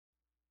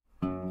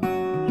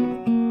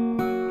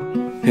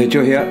Hey,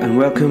 Joe here, and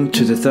welcome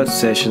to the third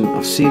session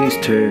of Series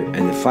 2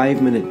 in the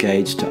 5-minute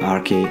guides to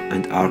Archi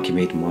and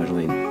Archimate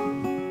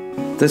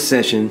Modelling. This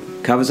session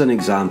covers an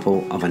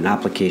example of an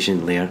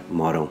application layer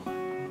model.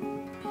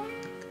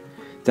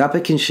 The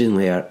application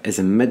layer is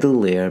a middle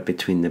layer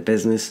between the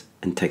business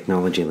and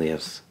technology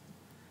layers.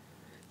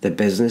 The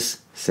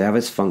business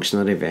service function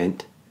or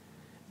event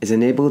is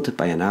enabled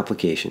by an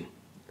application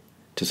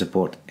to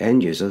support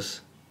end users.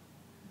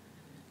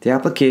 The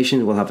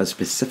application will have a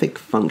specific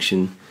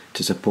function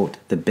to support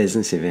the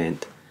business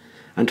event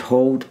and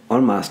hold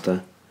or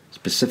master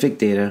specific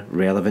data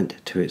relevant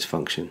to its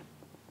function.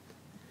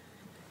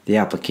 The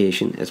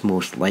application is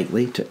most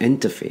likely to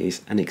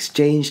interface and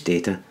exchange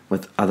data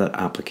with other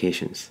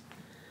applications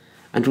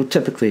and will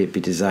typically be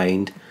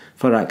designed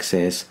for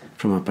access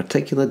from a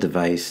particular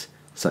device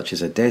such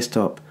as a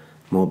desktop,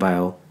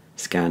 mobile,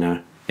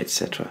 scanner,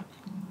 etc.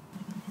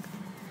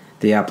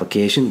 The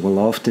application will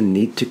often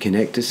need to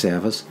connect to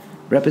servers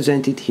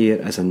represented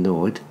here as a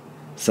node,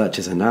 such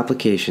as an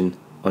application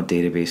or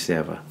database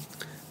server.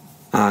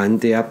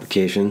 And the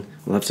application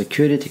will have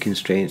security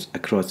constraints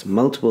across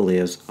multiple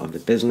layers of the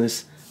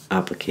business,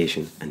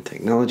 application and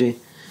technology,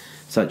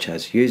 such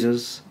as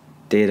users,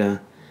 data,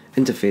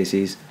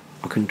 interfaces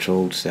or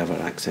controlled server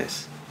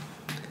access.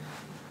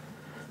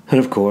 And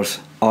of course,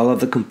 all of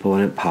the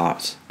component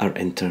parts are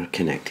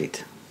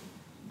interconnected.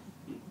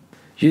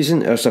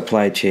 Using our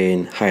supply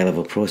chain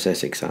high-level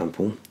process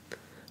example,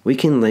 we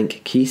can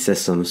link key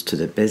systems to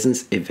the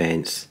business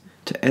events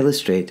to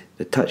illustrate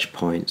the touch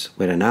points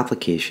where an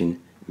application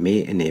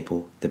may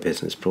enable the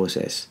business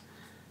process.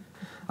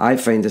 I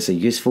find this a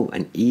useful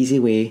and easy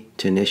way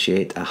to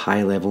initiate a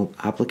high-level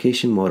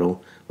application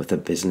model with a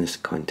business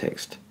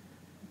context.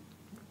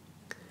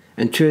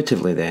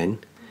 Intuitively then,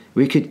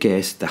 we could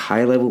guess the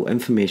high-level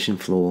information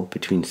flow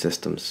between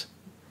systems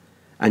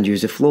and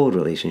use a flow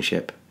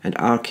relationship and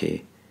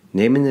Archi,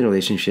 naming the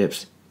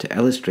relationships to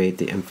illustrate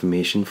the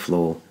information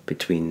flow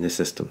between the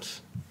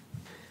systems.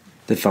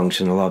 The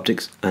functional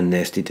objects are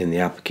nested in the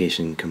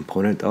application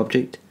component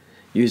object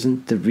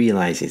using the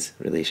realizes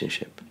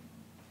relationship.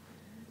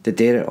 The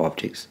data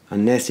objects are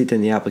nested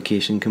in the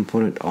application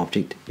component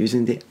object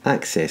using the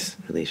access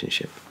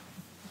relationship.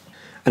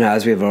 And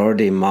as we have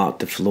already marked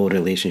the flow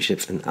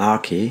relationships in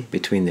Archi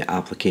between the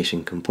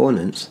application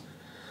components,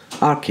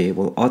 Archi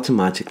will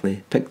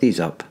automatically pick these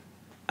up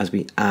as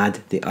we add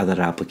the other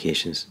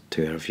applications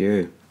to our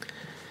view.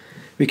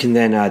 We can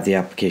then add the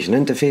application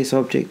interface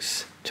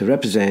objects to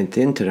represent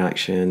the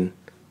interaction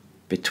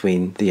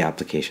between the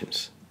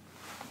applications.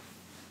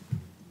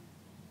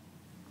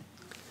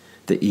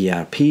 The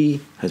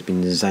ERP has been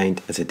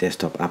designed as a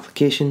desktop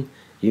application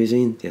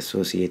using the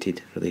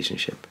associated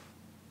relationship.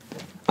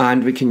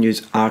 And we can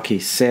use Archi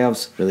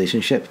serves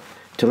relationship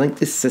to link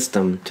the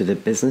system to the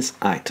business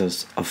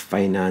actors of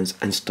finance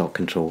and stock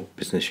control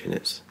business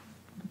units.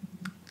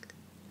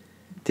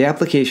 The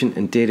application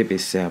and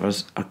database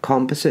servers are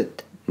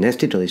composite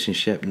nested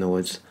relationship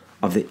nodes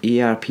of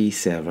the ERP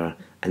server,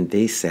 and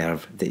they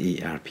serve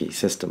the ERP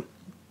system.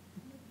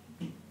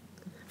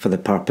 For the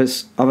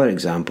purpose of our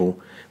example,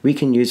 we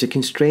can use a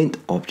constraint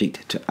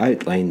object to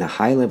outline the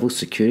high-level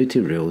security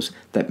rules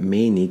that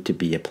may need to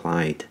be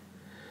applied.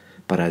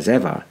 But as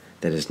ever,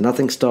 there is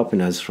nothing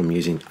stopping us from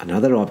using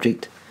another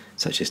object,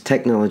 such as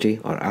technology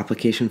or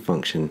application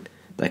function,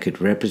 that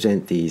could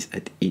represent these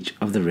at each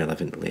of the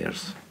relevant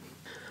layers.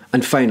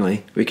 And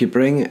finally, we could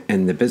bring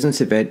in the business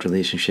event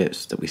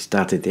relationships that we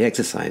started the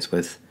exercise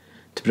with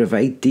to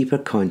provide deeper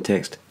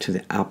context to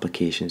the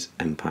application's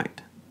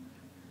impact.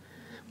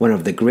 One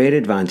of the great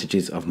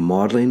advantages of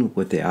modelling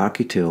with the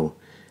Archi tool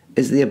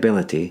is the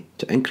ability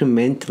to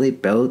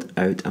incrementally build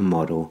out a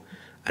model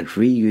and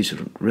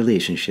reuse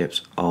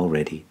relationships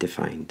already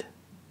defined.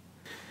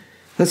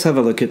 Let's have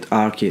a look at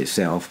Archi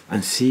itself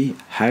and see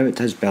how it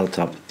has built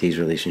up these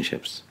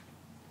relationships.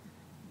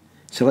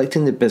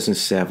 Selecting the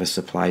business service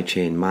supply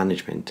chain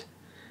management,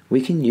 we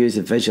can use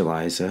the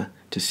visualizer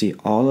to see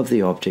all of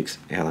the objects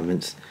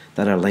elements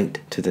that are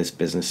linked to this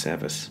business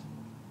service.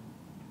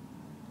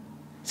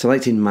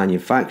 Selecting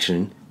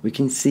manufacturing, we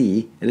can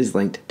see it is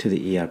linked to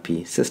the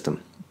ERP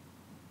system.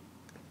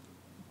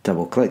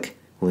 Double click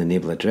will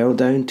enable a drill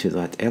down to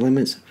that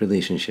element's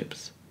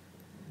relationships.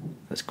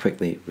 Let's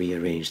quickly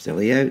rearrange the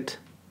layout.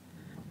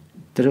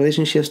 The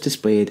relationships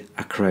displayed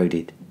are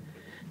crowded.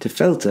 To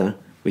filter,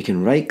 we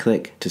can right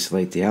click to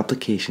select the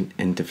application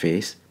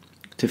interface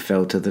to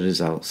filter the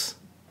results.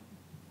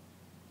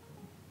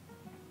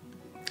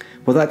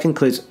 Well, that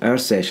concludes our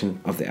session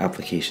of the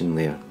application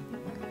layer.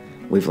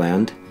 We've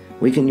learned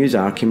we can use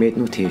Archimate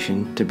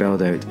notation to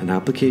build out an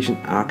application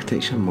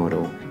architecture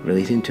model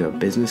relating to a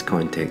business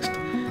context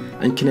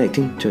and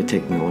connecting to a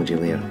technology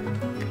layer.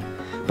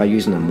 By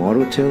using a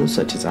model tool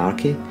such as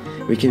Archi,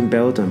 we can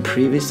build on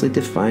previously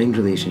defined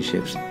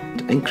relationships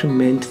to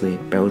incrementally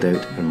build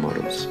out our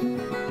models.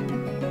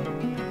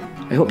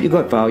 I hope you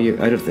got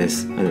value out of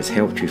this and it's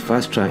helped you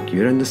fast track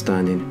your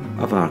understanding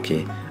of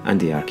Archi and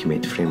the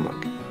Archimate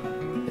Framework.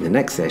 In the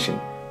next session,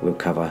 we'll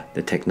cover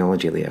the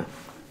technology layer.